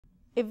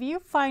if you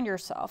find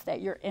yourself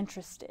that you're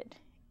interested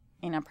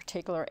in a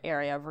particular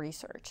area of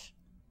research,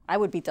 I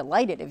would be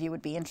delighted if you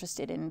would be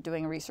interested in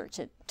doing research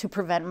to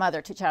prevent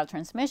mother-to-child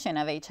transmission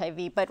of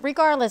HIV, but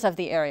regardless of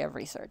the area of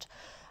research,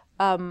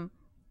 you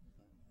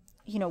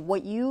know,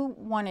 what you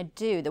want to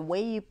do, the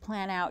way you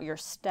plan out your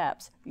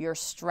steps, your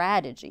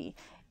strategy,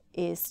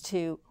 is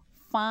to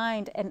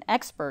find an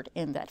expert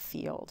in that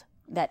field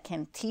that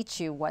can teach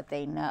you what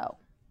they know,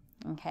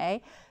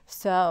 okay?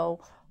 So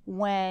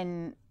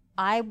when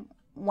I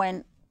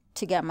went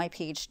to get my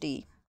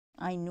PhD,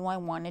 I knew I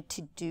wanted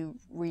to do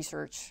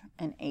research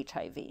in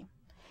HIV.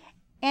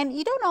 And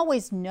you don't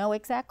always know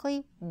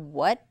exactly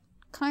what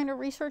kind of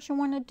research you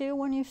want to do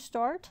when you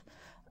start,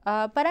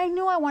 but I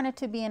knew I wanted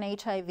to be in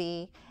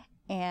HIV,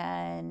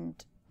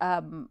 and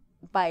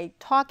by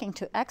talking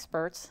to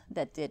experts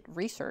that did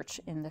research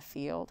in the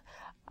field,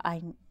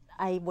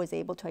 I was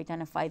able to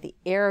identify the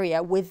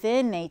area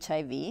within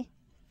HIV,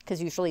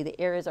 because usually the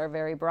areas are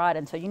very broad,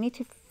 and so you need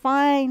to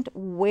find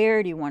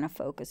where do you want to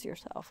focus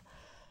yourself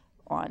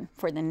on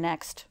for the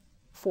next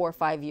 4 or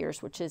 5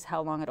 years, which is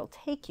how long it'll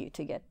take you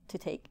to get to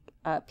take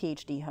a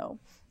PhD home.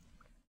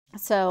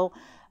 So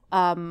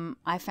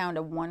I found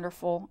a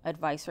wonderful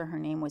advisor. Her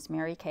name was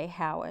Mary Kay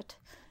Howitt,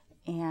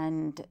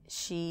 and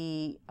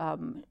she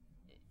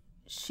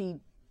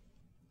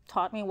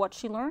taught me what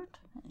she learned.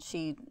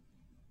 She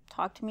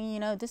talked to me, you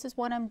know, this is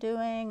what I'm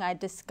doing. I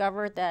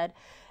discovered that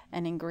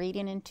an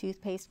ingredient in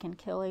toothpaste can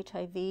kill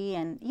HIV,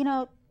 and you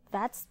know,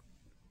 that's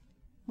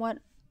what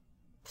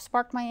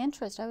sparked my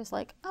interest. I was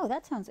like, oh,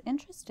 that sounds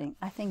interesting.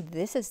 I think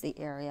this is the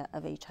area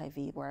of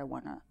HIV where I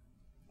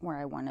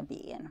want to be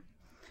in.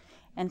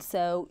 And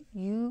so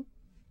you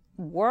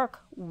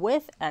work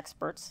with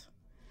experts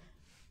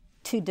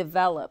to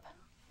develop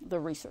the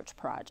research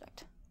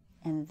project,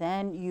 and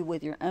then you,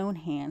 with your own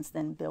hands,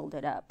 then build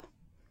it up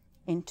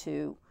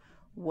into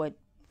what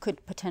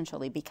could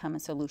potentially become a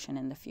solution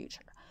in the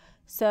future.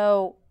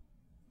 So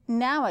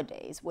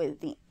nowadays,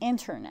 with the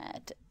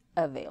internet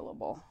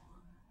available,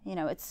 you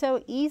know, it's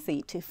so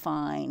easy to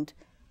find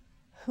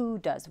who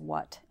does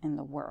what in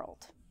the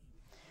world.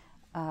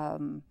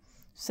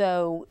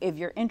 So if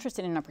you're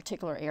interested in a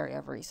particular area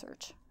of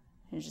research,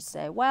 you just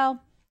say,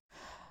 well,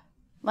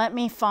 let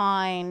me do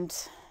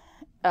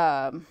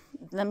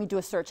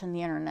a search on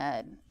the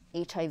internet,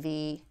 HIV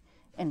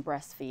and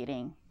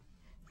breastfeeding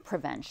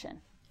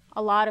prevention.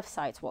 A lot of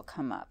sites will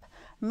come up.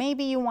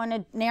 Maybe you want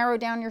to narrow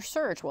down your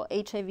search. Well,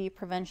 HIV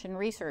prevention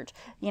research,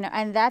 you know,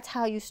 and that's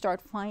how you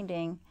start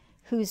finding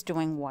who's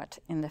doing what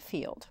in the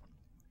field.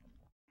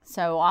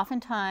 So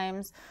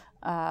oftentimes,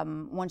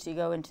 once you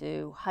go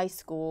into high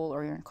school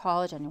or you're in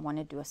college and you want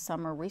to do a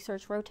summer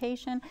research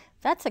rotation,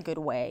 that's a good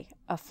way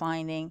of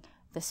finding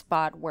the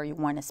spot where you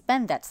want to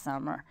spend that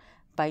summer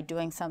by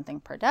doing something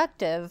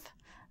productive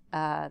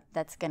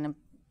that's going to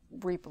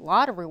reap a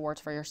lot of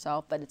rewards for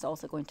yourself, but it's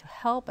also going to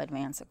help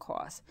advance a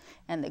cause.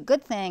 And the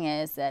good thing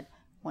is that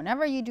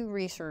whenever you do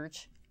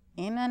research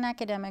in an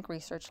academic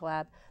research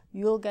lab,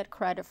 you'll get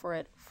credit for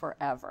it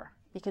forever.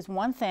 Because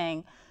one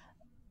thing,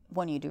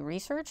 when you do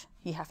research,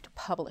 you have to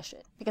publish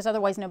it, because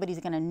otherwise nobody's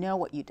going to know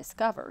what you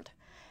discovered.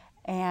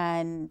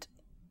 And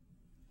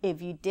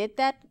if you did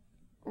that,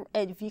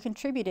 if you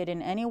contributed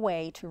in any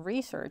way to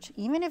research,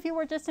 even if you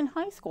were just in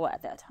high school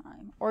at that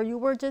time, or you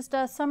were just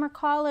a summer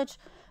college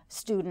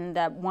student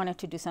that wanted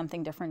to do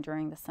something different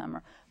during the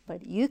summer,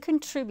 but you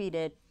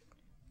contributed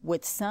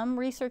with some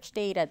research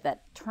data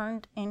that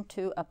turned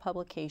into a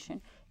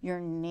publication,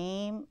 your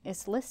name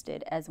is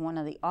listed as one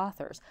of the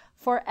authors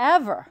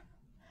forever.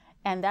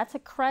 And that's a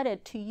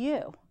credit to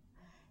you.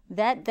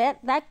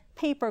 That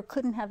paper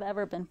couldn't have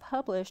ever been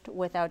published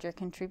without your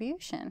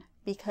contribution,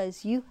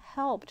 because you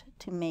helped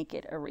to make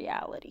it a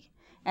reality.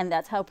 And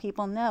that's how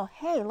people know,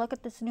 hey, look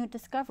at this new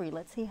discovery.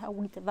 Let's see how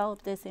we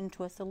develop this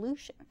into a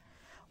solution.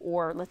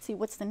 Or let's see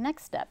what's the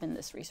next step in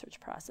this research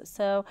process.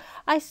 So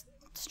I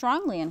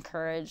strongly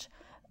encourage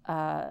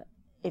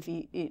if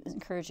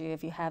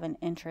you have an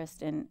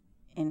interest in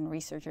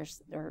research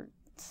or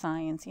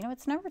science, you know,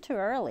 it's never too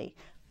early.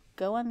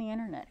 Go on the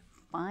internet,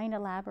 find a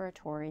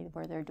laboratory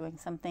where they're doing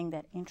something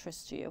that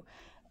interests you,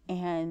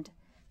 and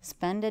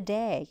spend a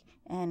day.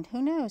 And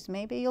who knows,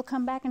 maybe you'll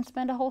come back and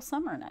spend a whole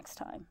summer next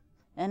time.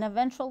 And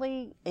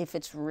eventually, if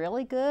it's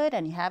really good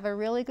and you have a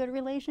really good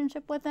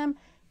relationship with them,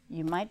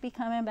 you might be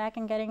coming back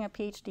and getting a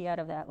PhD out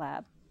of that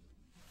lab.